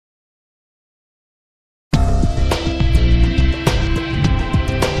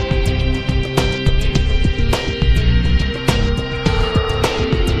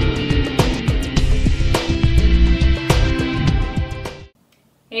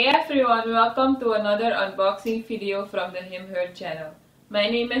Hey everyone, welcome to another unboxing video from the HimHer channel. My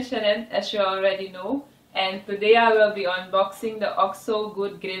name is Jeanette, as you already know, and today I will be unboxing the OXO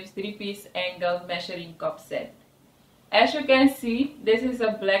Good Grips 3-piece angled measuring cup set. As you can see, this is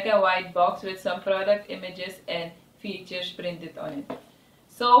a black and white box with some product images and features printed on it.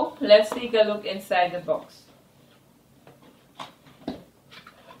 So let's take a look inside the box.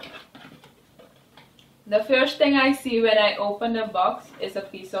 The first thing I see when I open the box is a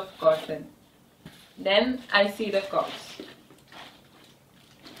piece of cotton. Then I see the cups.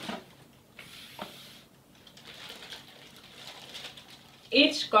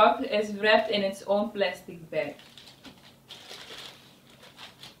 Each cup is wrapped in its own plastic bag.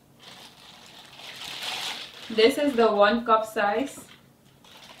 This is the 1 cup size,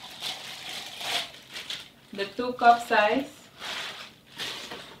 the 2 cup size,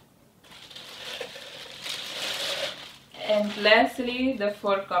 and lastly the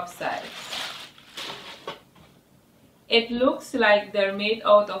 4 cup size. It looks like they're made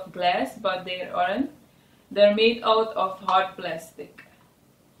out of glass, but they aren't. They're made out of hard plastic.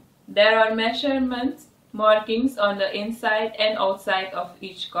 There are measurement markings on the inside and outside of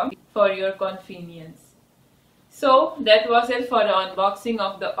each cup for your convenience. So that was it for the unboxing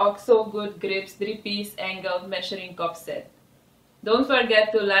of the OXO Good Grips 3-piece angled measuring cup set. Don't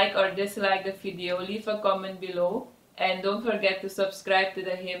forget to like or dislike the video, leave a comment below, and don't forget to subscribe to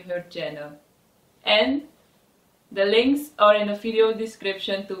the HimHer channel. And the links are in the video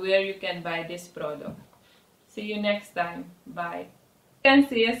description to where you can buy this product. See you next time. Bye. You can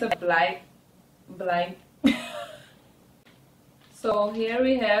see it's a blind. So here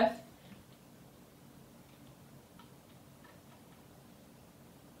we have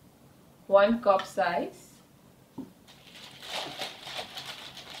one cup size,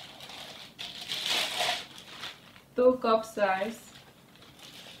 two cup size,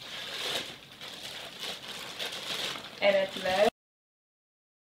 and at last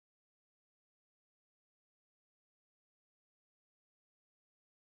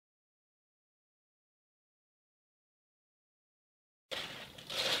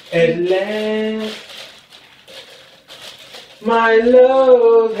my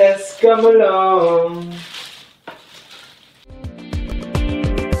love has come along.